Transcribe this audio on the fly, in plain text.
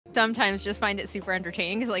sometimes just find it super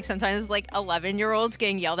entertaining because like sometimes like 11-year-olds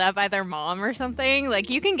getting yelled at by their mom or something. Like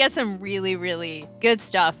you can get some really, really good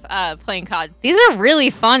stuff playing COD. These are really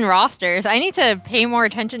fun rosters. I need to pay more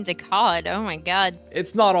attention to COD. Oh my god.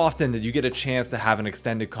 It's not often that you get a chance to have an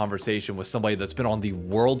extended conversation with somebody that's been on the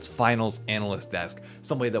world's finals analyst desk,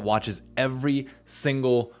 somebody that watches every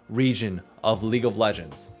single region of League of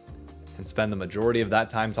Legends, and spend the majority of that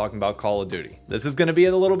time talking about Call of Duty. This is going to be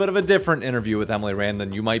a little bit of a different interview with Emily Rand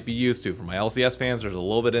than you might be used to. For my LCS fans, there's a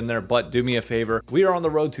little bit in there, but do me a favor. We are on the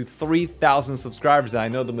road to 3,000 subscribers, and I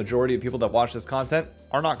know the majority of people that watch this content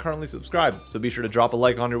are not currently subscribed, so be sure to drop a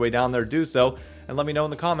like on your way down there, do so, and let me know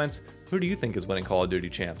in the comments, who do you think is winning Call of Duty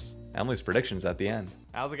Champs? Emily's predictions at the end.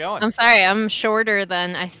 How's it going? I'm sorry, I'm shorter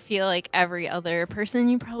than I feel like every other person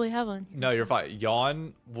you probably have on here. No, you're fine.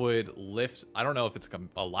 Yawn would lift, I don't know if it's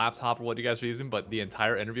a laptop or what you guys are using, but the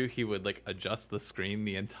entire interview, he would like adjust the screen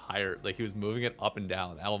the entire, like he was moving it up and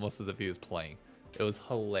down, almost as if he was playing. It was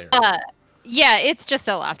hilarious. Yeah, it's just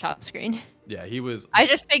a laptop screen. Yeah, he was. I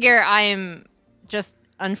just figure I'm just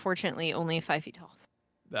unfortunately only 5 feet tall.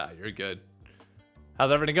 Nah, you're good.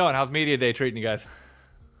 How's everything going? How's media day treating you guys?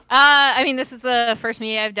 I mean, this is the first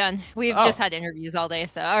media I've done. We've just had interviews all day,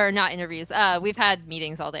 so, or not interviews. We've had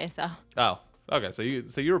meetings all day, so. Oh, okay. So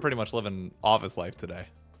you were pretty much living office life today,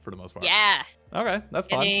 for the most part. Yeah. Okay, that's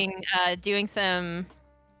fun. Doing some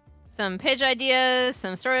pitch ideas,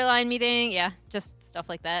 some storyline meeting. Yeah, just stuff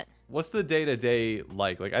like that. What's the day-to-day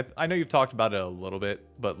like? Like I know you've talked about it a little bit,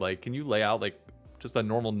 but like, can you lay out like just a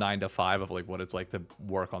normal 9 to 5 of like what it's like to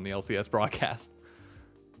work on the LCS broadcast?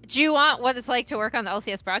 Do you want what it's like to work on the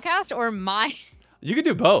LCS broadcast or my? You could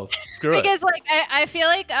do both. Screw it. Because like I feel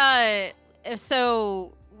like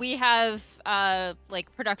so we have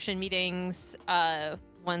like production meetings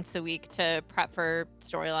once a week to prep for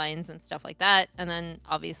storylines and stuff like that, and then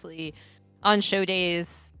obviously on show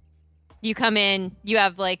days you come in, you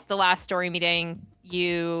have like the last story meeting,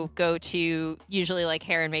 you go to usually like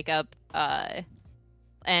hair and makeup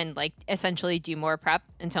and like essentially do more prep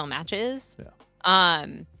until matches. Yeah.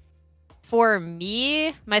 For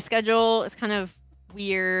me, my schedule is kind of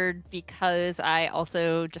weird because I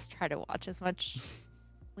also just try to watch as much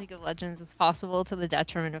League of Legends as possible to the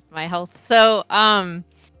detriment of my health. So,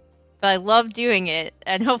 but I love doing it,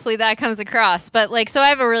 and hopefully that comes across. But like, so I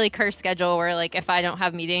have a really cursed schedule where like if I don't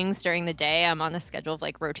have meetings during the day, I'm on a schedule of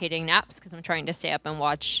like rotating naps because I'm trying to stay up and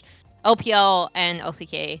watch LPL and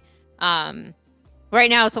LCK. Right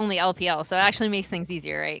now it's only LPL, so it actually makes things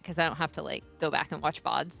easier, right? Because I don't have to like go back and watch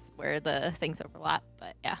VODs where the things overlap,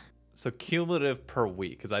 but yeah. So cumulative per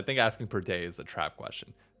week, because I think asking per day is a trap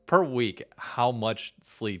question. Per week, how much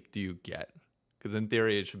sleep do you get? Because in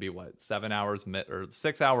theory, it should be what, 7 hours or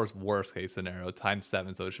 6 hours worst case scenario times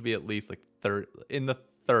 7, so it should be at least like in the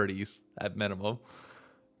 30s at minimum.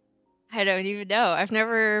 I don't even know. I've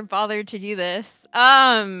never bothered to do this.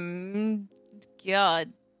 God.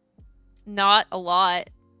 Not a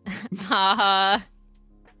lot. I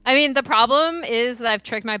mean, the problem is that I've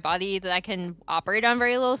tricked my body that I can operate on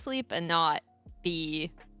very low sleep and not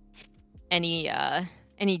be any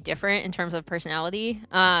different in terms of personality.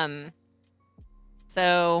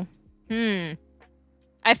 So,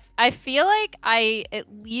 I feel like I at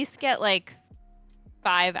least get like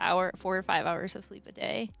 4 to 5 hours of sleep a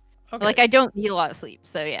day. Okay. Like I don't need a lot of sleep,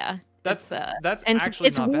 so yeah. That's and actually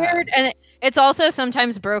it's not weird, bad. and it's also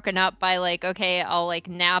sometimes broken up by like, okay, I'll like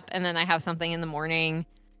nap and then I have something in the morning,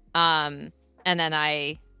 and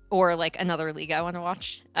then or like another league I want to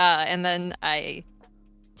watch, and then I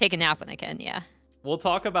take a nap when I can. Yeah. We'll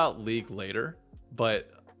talk about League later, but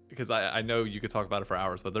because I know you could talk about it for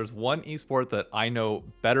hours, but there's one esport that I know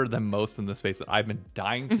better than most in the space that I've been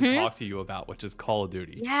dying to talk to you about, which is Call of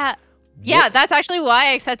Duty. Yeah. Yeah, that's actually why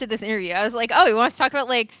I accepted this interview. I was like, oh, he wants to talk about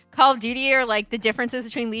like Call of Duty or like the differences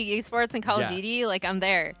between League esports and Call of Duty. Like I'm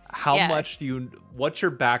there. How much what's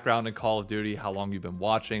your background in Call of Duty? How long you've been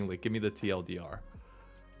watching? Like, give me the TLDR.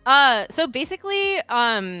 So basically,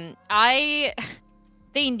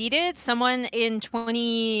 they needed someone in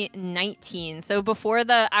 2019. So before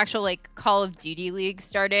the actual like Call of Duty League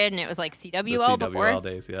started, and it was like CWL before. CWL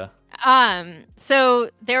days, yeah. So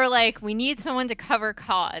they were like, we need someone to cover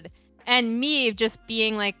COD. And me just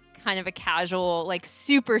being like kind of a casual, like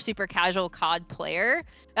super casual COD player,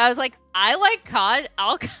 I was like, I like COD,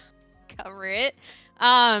 I'll cover it.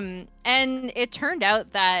 And it turned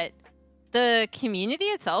out that the community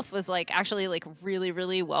itself was like actually like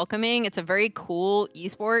really welcoming. It's a very cool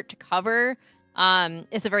esport to cover.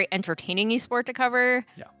 It's a very entertaining esport to cover.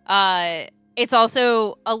 Yeah. It's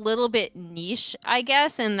also a little bit niche, I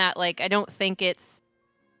guess, in that like I don't think it's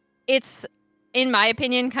in my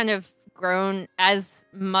opinion kind of grown as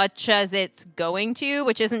much as it's going to,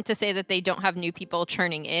 which isn't to say that they don't have new people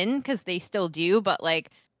churning in, because they still do, but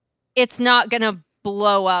like it's not gonna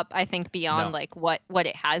blow up, I think, beyond like what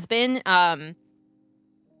it has been.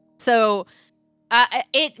 So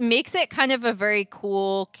it makes it kind of a very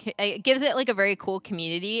cool, it gives it like a very cool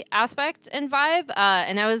community aspect and vibe.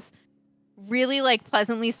 And I was really like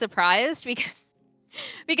pleasantly surprised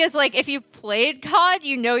because like if you played COD,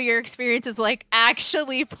 you know your experience is like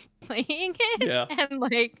actually playing it. Yeah. And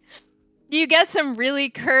like you get some really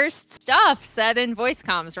cursed stuff said in voice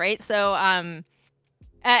comms, right? So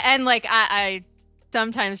and like I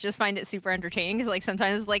sometimes just find it super entertaining because like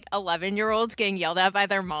sometimes like 11-year-olds getting yelled at by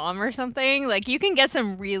their mom or something. Like you can get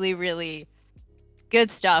some really, really good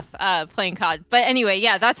stuff playing COD. But anyway,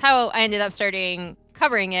 yeah, that's how I ended up starting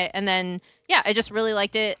covering it. And then yeah, I just really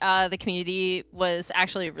liked it. The community was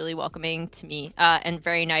actually really welcoming to me and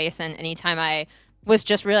very nice. And anytime I was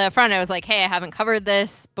just really upfront, I was like, hey, I haven't covered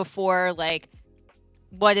this before. Like,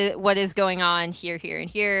 what is going on here, and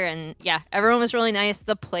here? And yeah, everyone was really nice.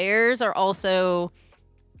 The players are also,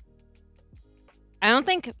 I don't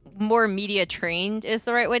think more media trained is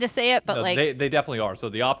the right way to say it, but no, like they definitely are. So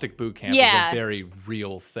the Optic boot camp is a very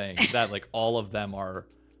real thing that like all of them are.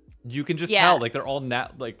 You can just tell like they're all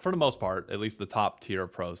like for the most part, at least the top tier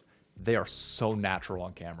of pros, they are so natural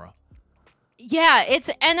on camera. Yeah,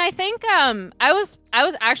 and I think I was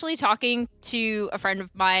actually talking to a friend of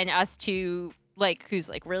mine as to like who's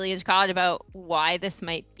like really into COD about why this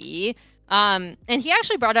might be. And he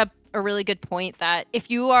actually brought up a really good point that if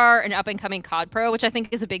you are an up and coming COD pro, which I think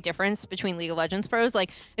is a big difference between League of Legends pros,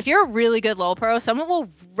 like if you're a really good LoL pro, someone will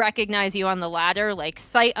recognize you on the ladder like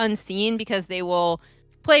sight unseen because they will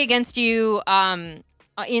play against you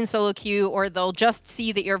in solo queue, or they'll just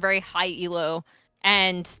see that you're very high elo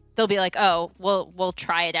and they'll be like, oh, we'll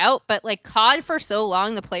try it out. But like COD for so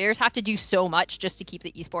long, the players have to do so much just to keep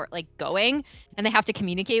the esport like going, and they have to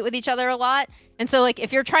communicate with each other a lot. And so like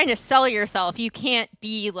if you're trying to sell yourself, you can't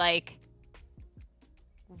be like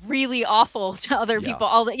really awful to other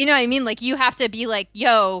people. You know what I mean? Like you have to be like,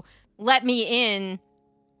 yo, let me in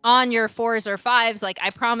on your 4s or 5s. Like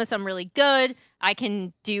I promise I'm really good. I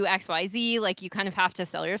can do XYZ. Like you kind of have to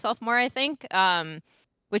sell yourself more, I think.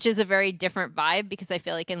 Which is a very different vibe because I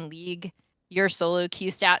feel like in League, your solo queue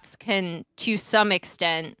stats can, to some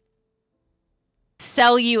extent,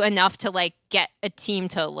 sell you enough to like get a team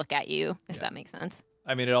to look at you, if that makes sense.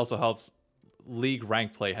 I mean, it also helps. League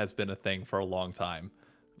ranked play has been a thing for a long time.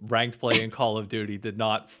 Ranked play in Call of Duty did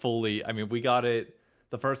not fully. I mean, we got it.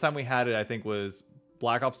 The first time we had it, I think, was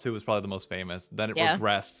Black Ops 2 was probably the most famous. Then it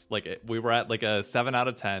regressed. Like we were at like a 7 out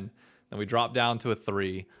of 10. Then we dropped down to a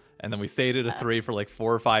 3. And then we stayed at a 3 for like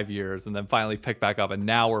 4 or 5 years, and then finally picked back up. And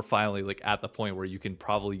now we're finally like at the point where you can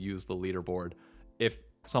probably use the leaderboard if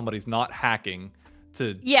somebody's not hacking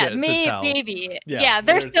to maybe. Yeah,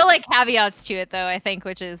 there's still like caveats to it though, I think,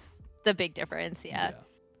 which is the big difference. Yeah.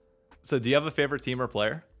 So do you have a favorite team or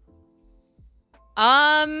player?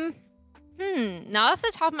 Not off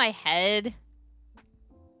the top of my head,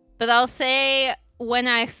 but I'll say when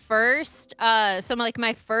I first,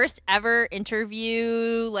 my first ever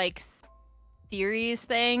interview, like, series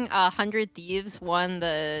thing, 100 Thieves won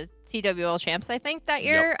the CWL champs, I think, that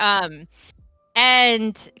year.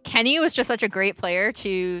 And Kenny was just such a great player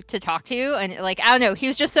to talk to. And, like, I don't know, he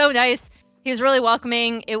was just so nice. He was really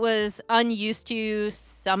welcoming. It was unused to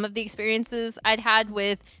some of the experiences I'd had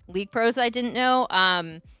with League pros I didn't know.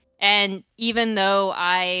 And even though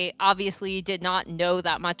I obviously did not know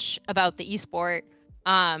that much about the esport,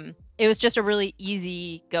 it was just a really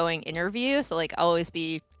easy going interview. So like I'll always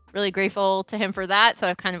be really grateful to him for that. So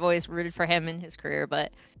I've kind of always rooted for him in his career.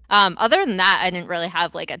 But other than that, I didn't really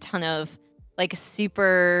have like a ton of like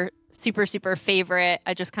super favorite.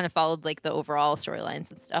 I just kind of followed like the overall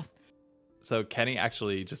storylines and stuff. So Kenny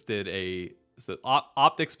actually just did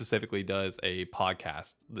Optic specifically does a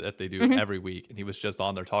podcast that they do every week, and he was just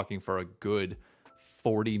on there talking for a good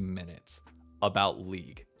 40 minutes about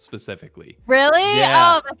League specifically. Really?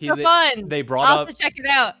 Yeah. Oh, that's so fun. They brought I'll up have to check it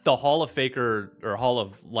out. The Hall of Faker or Hall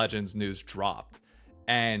of Legends news dropped,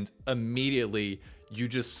 and immediately you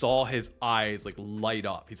just saw his eyes like light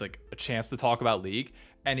up. He's like, a chance to talk about League,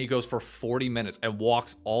 and he goes for 40 minutes and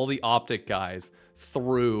walks all the Optic guys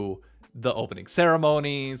through the opening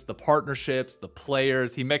ceremonies, the partnerships, the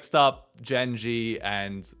players. He mixed up Genji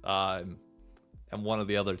and one of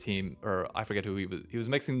the other team, or I forget who he was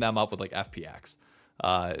mixing them up with like FPX.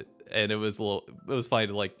 And it was funny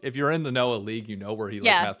to like, if you're in the know of League, you know where he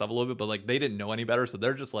like messed up a little bit, but like they didn't know any better, so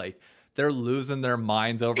they're just like they're losing their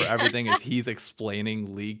minds over everything as he's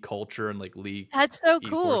explaining League culture and like League that's so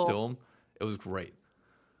esports cool to him. It was great.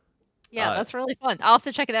 Yeah, that's really fun. I'll have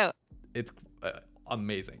to check it out. It's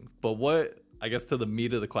amazing. But what, I guess, to the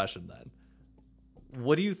meat of the question then,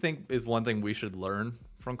 what do you think is one thing we should learn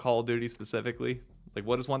from Call of Duty specifically? Like,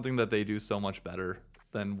 what is one thing that they do so much better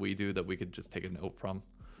than we do that we could just take a note from?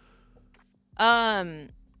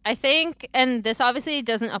 I think, and this obviously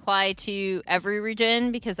doesn't apply to every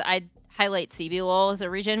region because I highlight CBLOL as a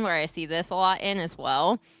region where I see this a lot in as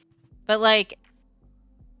well. But like,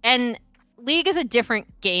 and League is a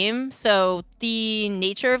different game, so the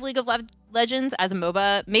nature of League of Legends as a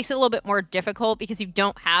MOBA makes it a little bit more difficult because you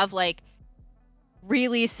don't have like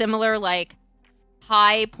really similar like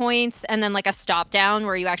high points and then like a stop down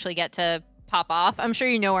where you actually get to pop off. I'm sure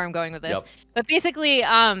you know where I'm going with this. Yep. But basically,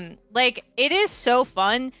 like it is so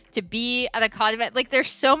fun to be at a COD event. Like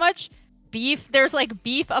there's so much beef. There's like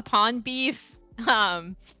beef upon beef.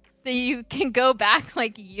 That you can go back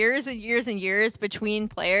like years and years and years between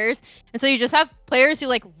players. And so you just have players who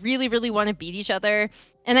like really, really want to beat each other.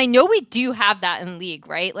 And I know we do have that in League,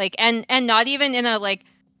 right? Like, and not even in a like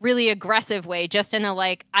really aggressive way, just in a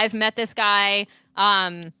like, I've met this guy,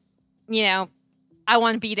 you know, I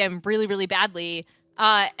want to beat him really, really badly.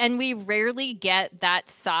 And we rarely get that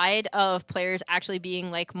side of players actually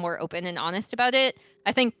being like more open and honest about it.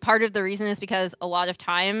 I think part of the reason is because a lot of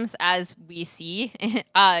times, as we see,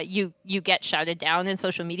 you get shouted down in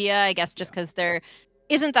social media, I guess just because there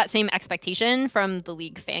isn't that same expectation from the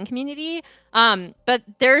League fan community. But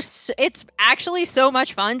it's actually so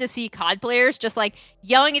much fun to see COD players just like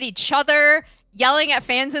yelling at each other, yelling at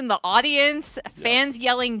fans in the audience, fans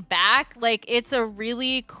yelling back. Like it's a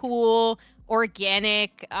really cool,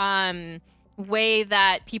 organic way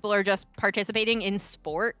that people are just participating in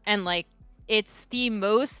sport, and like it's the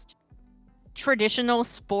most traditional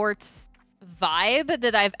sports vibe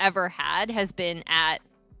that I've ever had has been at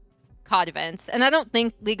COD events. And I don't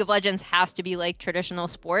think League of Legends has to be like traditional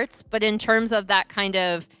sports, but in terms of that kind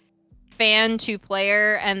of fan to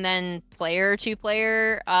player and then player to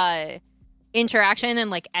player interaction and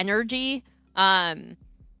like energy,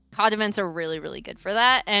 COD events are really, really good for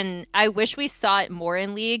that. And I wish we saw it more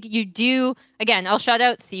in League. You do, again, I'll shout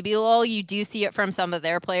out CBLOL. You do see it from some of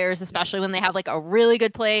their players, especially when they have like a really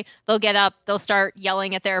good play. They'll get up, they'll start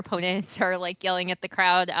yelling at their opponents or like yelling at the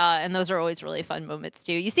crowd. And those are always really fun moments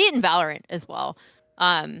too. You see it in Valorant as well.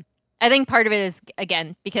 I think part of it is,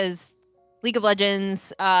 again, because League of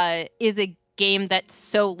Legends is a game that's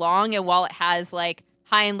so long. And while it has like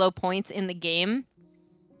high and low points in the game,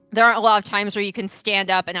 there aren't a lot of times where you can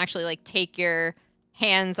stand up and actually like take your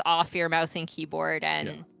hands off your mouse and keyboard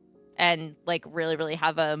and like really, really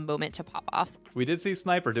have a moment to pop off. We did see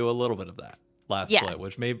Sniper do a little bit of that last split,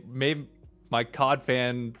 which made my COD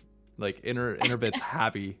fan like inner bits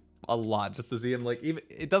happy a lot, just to see him. Like, even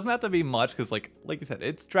it doesn't have to be much because like you said,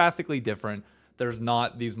 it's drastically different. There's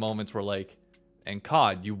not these moments where like in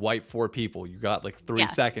COD you wipe 4 people, you got like 3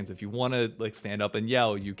 seconds. If you want to like stand up and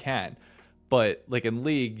yell, you can. But like in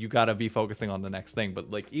League, you gotta be focusing on the next thing.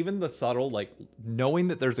 But like even the subtle, like knowing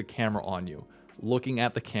that there's a camera on you, looking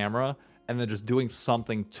at the camera, and then just doing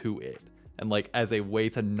something to it, and like as a way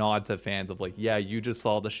to nod to fans of like, yeah, you just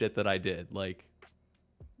saw the shit that I did. Like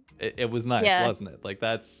it was nice, wasn't it? Like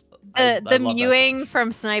that's the mewing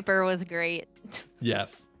from Sniper was great.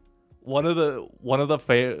 Yes, one of the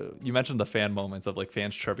you mentioned the fan moments of like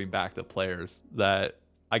fans chirping back to players that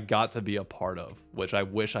I got to be a part of, which I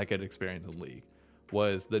wish I could experience in League,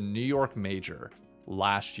 was the New York Major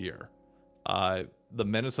last year. The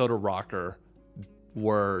Minnesota Rocker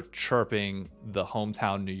were chirping the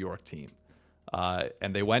hometown New York team.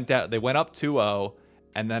 And they went up 2-0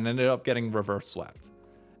 and then ended up getting reverse swept.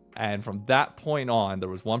 And from that point on, there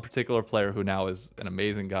was one particular player who now is an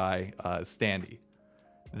amazing guy, Standy,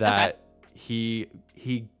 that he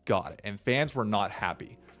got it. And fans were not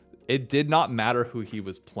happy. It did not matter who he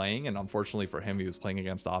was playing, and unfortunately for him, he was playing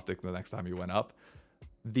against Optic the next time he went up.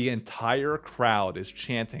 The entire crowd is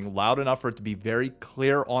chanting loud enough for it to be very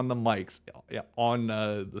clear on the mics, on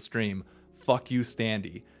the stream, "Fuck you,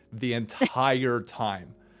 Standy," the entire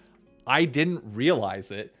time. I didn't realize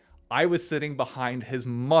it. I was sitting behind his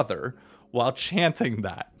mother while chanting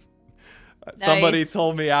that. Nice. Somebody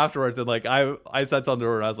told me afterwards, and like I said something to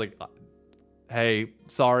her, and I was like, hey,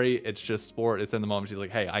 sorry, it's just sport. It's in the moment. She's like,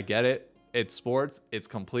 hey, I get it. It's sports. It's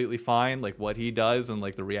completely fine. Like what he does and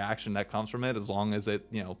like the reaction that comes from it, as long as it,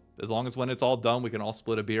 as long as when it's all done, we can all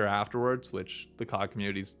split a beer afterwards, which the COD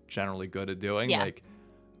community is generally good at doing. Yeah. Like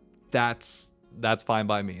that's fine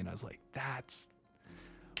by me. And I was like,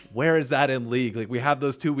 where is that in League? Like we have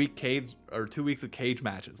those 2 weeks of cage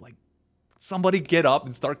matches. Like somebody get up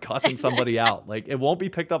and start cussing somebody out. Like it won't be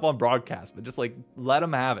picked up on broadcast, but just like let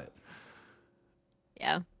them have it.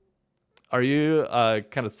 Yeah. Are you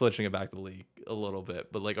kind of switching it back to the league a little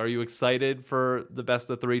bit, but like, are you excited for the best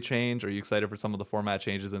of three change? Are you excited for some of the format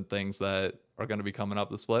changes and things that are going to be coming up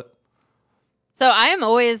the split? So I am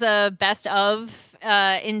always a best of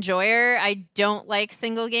enjoyer. I don't like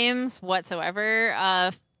single games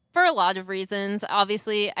whatsoever for a lot of reasons.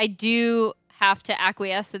 Obviously, I do have to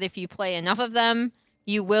acquiesce that if you play enough of them,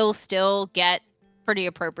 you will still get pretty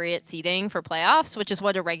appropriate seeding for playoffs, which is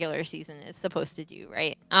what a regular season is supposed to do,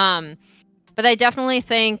 right? But I definitely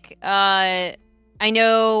think I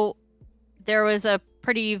know there was a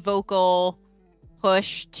pretty vocal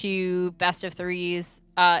push to best of threes,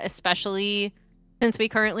 especially since we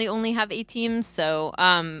currently only have 8 teams. So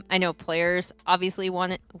I know players obviously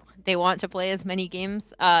want to play as many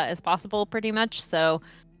games as possible, pretty much. So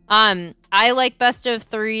I like best of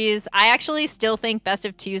threes. I actually still think best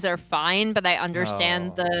of twos are fine, but I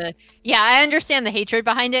understand I understand the hatred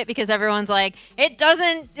behind it, because everyone's like, it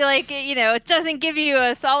doesn't it doesn't give you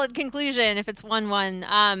a solid conclusion if it's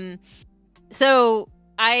 1-1. So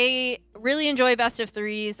I really enjoy best of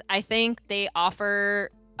threes. I think they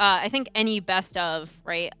offer I think any best of,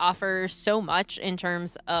 right, offers so much in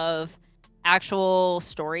terms of actual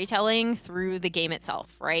storytelling through the game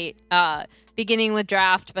itself, right? Beginning with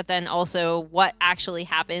draft, but then also what actually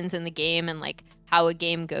happens in the game and like how a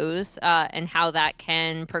game goes, and how that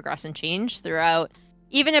can progress and change throughout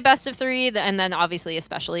even a best of three, and then obviously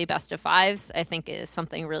especially best of fives, I think is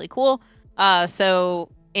something really cool. So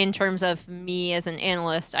in terms of me as an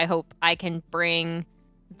analyst, I hope I can bring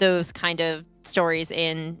those kind of stories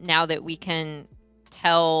in now that we can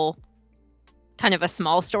tell kind of a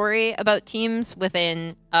small story about teams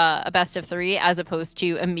within a best of three, as opposed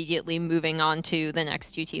to immediately moving on to the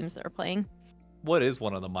next 2 teams that are playing. What is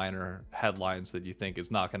one of the minor headlines that you think is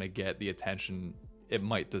not going to get the attention it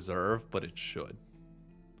might deserve, but it should?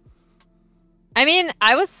 I mean,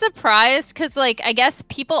 I was surprised because, like, I guess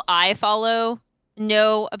people I follow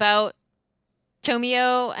know about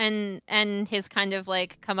Tomio and his kind of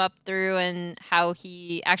like come up through and how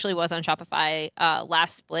he actually was on Shopify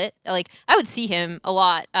last split. Like, I would see him a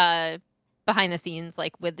lot behind the scenes,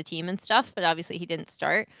 like with the team and stuff, but obviously he didn't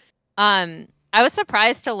start. I was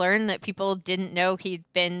surprised to learn that people didn't know he'd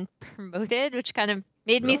been promoted, which kind of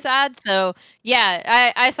made me sad. So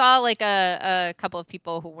yeah, I saw like a couple of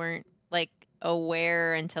people who weren't like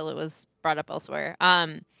aware until it was brought up elsewhere.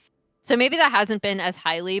 So maybe that hasn't been as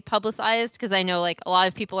highly publicized, because I know like a lot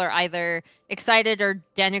of people are either excited or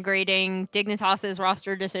denigrating Dignitas's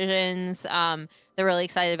roster decisions. They're really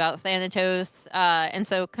excited about Thanatos. And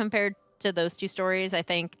so compared to those 2 stories, I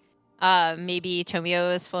think maybe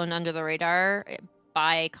Tomio has flown under the radar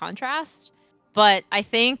by contrast. But I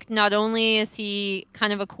think not only is he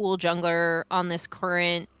kind of a cool jungler on this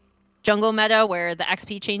current jungle meta where the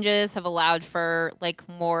XP changes have allowed for like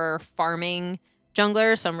more farming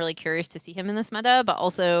jungler, so I'm really curious to see him in this meta, but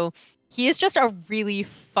also he is just a really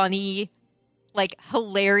funny, like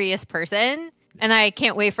hilarious person, and I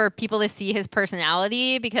can't wait for people to see his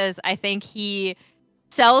personality, because I think he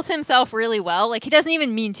sells himself really well. Like, he doesn't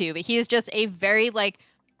even mean to, but he is just a very like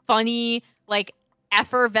funny, like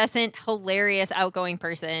effervescent, hilarious, outgoing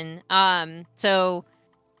person. So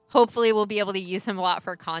hopefully we'll be able to use him a lot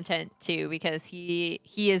for content too, because he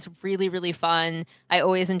is really, really fun. I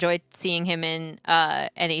always enjoyed seeing him in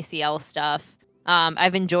NACL stuff.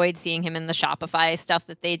 I've enjoyed seeing him in the Shopify stuff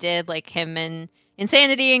that they did, like him in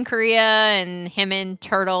Insanity in Korea and him in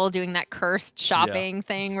Turtle doing that cursed shopping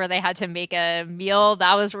thing where they had to make a meal.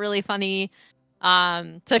 That was really funny.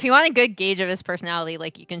 So if you want a good gauge of his personality,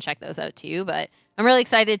 like, you can check those out too. But I'm really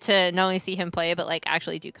excited to not only see him play, but like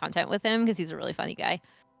actually do content with him, because he's a really funny guy.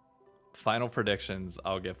 Final predictions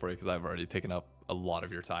I'll get for you, because I've already taken up a lot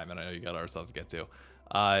of your time and I know you got ourselves to get to.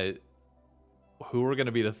 Who are going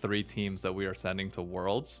to be the 3 teams that we are sending to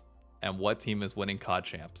Worlds, and what team is winning CoD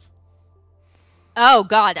Champs? Oh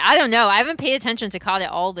God, I don't know. I haven't paid attention to CoD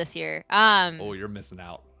at all this year. Oh, you're missing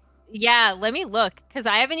out. Yeah, let me look, because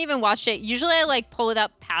I haven't even watched it. Usually I like pull it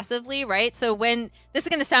up passively, right? So when this is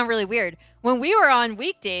going to sound really weird, when we were on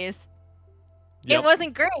weekdays, it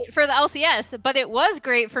wasn't great for the LCS, but it was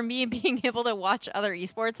great for me being able to watch other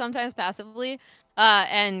esports sometimes passively.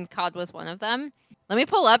 And CoD was one of them. Let me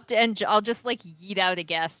pull up and I'll just like yeet out a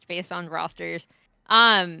guess based on rosters.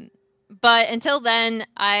 But until then,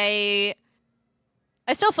 I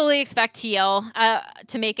still fully expect TL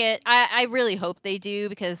to make it. I really hope they do,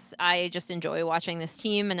 because I just enjoy watching this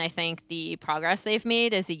team, and I think the progress they've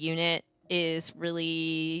made as a unit is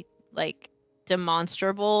really like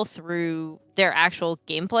demonstrable through their actual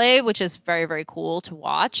gameplay, which is very, very cool to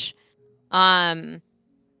watch. I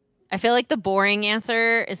feel like the boring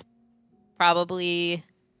answer is probably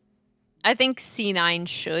I think C9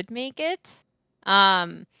 should make it.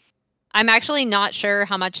 I'm actually not sure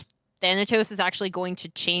how much Thanatos is actually going to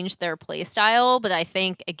change their playstyle, but I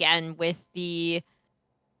think, again, with the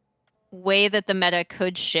way that the meta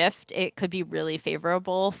could shift, it could be really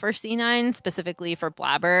favorable for C9, specifically for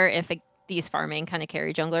Blabber, if these farming kind of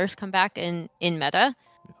carry junglers come back in meta.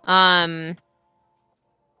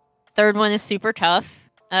 Third one is super tough,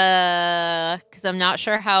 because I'm not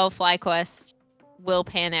sure how FlyQuest will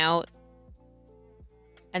pan out,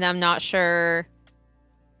 and I'm not sure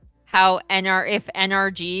how if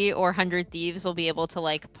NRG or 100 Thieves will be able to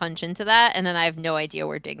like punch into that, and then I have no idea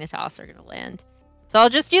where Dignitas are gonna land. So I'll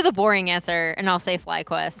just do the boring answer, and I'll say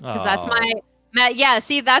FlyQuest because that's yeah.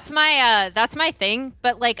 See, that's my thing.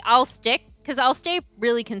 But like, I'll stay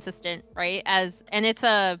really consistent, right? And it's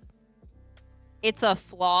a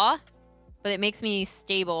flaw, but it makes me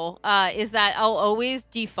stable. Is that I'll always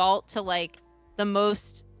default to like the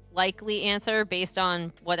most likely answer based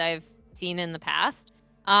on what I've seen in the past.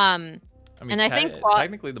 I mean, and I think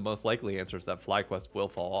technically the most likely answer is that FlyQuest will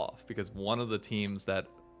fall off because one of the teams that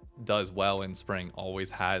does well in spring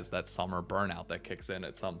always has that summer burnout that kicks in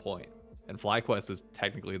at some point. And FlyQuest is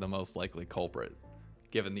technically the most likely culprit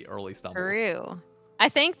given the early stumbles. True. I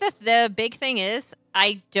think that the big thing is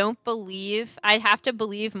I have to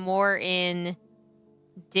believe more in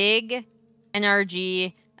Dig,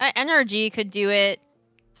 NRG. NRG could do it.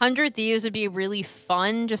 100 Thieves would be really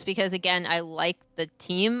fun just because, again, I like the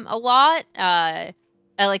team a lot. I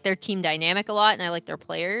like their team dynamic a lot, and I like their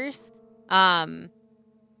players.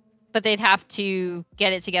 But they'd have to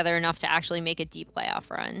get it together enough to actually make a deep playoff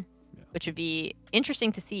run, which would be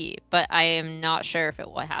interesting to see, but I am not sure if it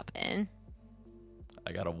will happen.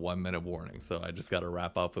 I got a 1-minute warning, so I just got to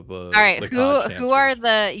wrap up with the. All right, who are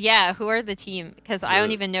the team? Because I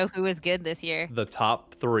don't even know who is good this year. The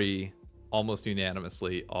top 3, almost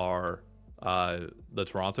unanimously, are the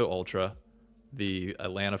Toronto Ultra, the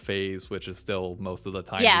Atlanta FaZe, which is still most of the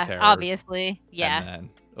time. Yeah, obviously. Yeah. And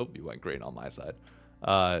then, you went green on my side.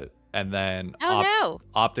 And then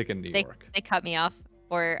Optic in New York. They cut me off.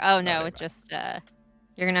 Or no, it just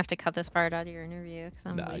you're gonna have to cut this part out of your interview because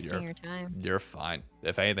I'm wasting your time. You're fine.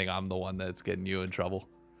 If anything, I'm the one that's getting you in trouble.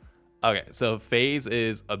 Okay, so FaZe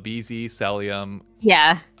is Abizi, Celium.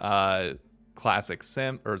 Yeah. Classic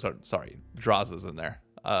Sim, or sorry, Draza's in there.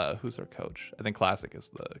 Who's our coach? I think Classic is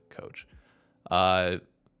the coach.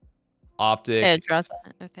 Optic. Yeah, Draza.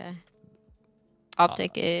 Okay.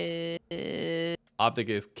 Optic is. Optic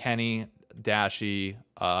is Kenny, Dashy,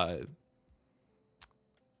 Pred,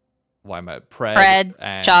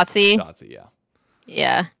 and Shotzi. Shotzi, yeah.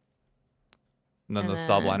 Yeah. And then the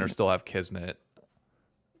subliners still have Kismet.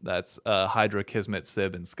 That's Hydra, Kismet,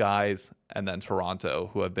 Sib, and Skies. And then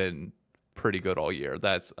Toronto, who have been pretty good all year.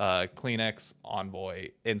 That's Kleenex, Envoy,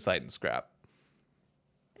 Insight, and Scrap.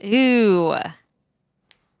 Ooh.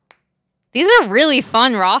 These are really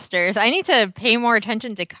fun rosters. I need to pay more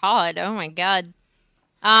attention to CoD. Oh my god.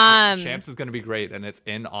 Champs is going to be great, and it's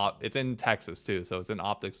in Texas too, so it's in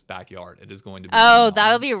Optic's backyard. It is going to be.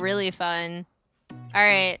 That'll be really fun. All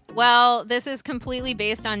right. Well, this is completely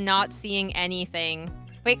based on not seeing anything.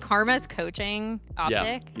 Wait, Karma's coaching Optic?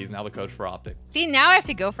 Yeah, he's now the coach for Optic. See, now I have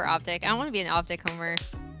to go for Optic. I don't want to be an Optic homer.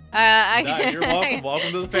 You're welcome.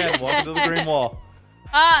 Welcome to the fans. Welcome to the green wall.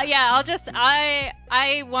 Yeah,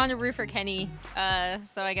 I want to root for Kenny,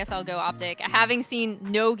 so I guess I'll go Optic. Having seen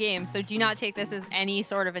no games, so do not take this as any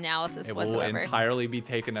sort of analysis whatsoever. It will entirely be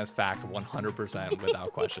taken as fact 100%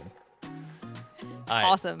 without question. Right,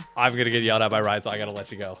 awesome. I'm going to get yelled at by Ryan, so I got to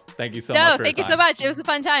let you go. Thank you so much for your time. Thank you so much. It was a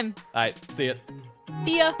fun time. All right, see ya.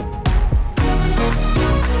 See ya.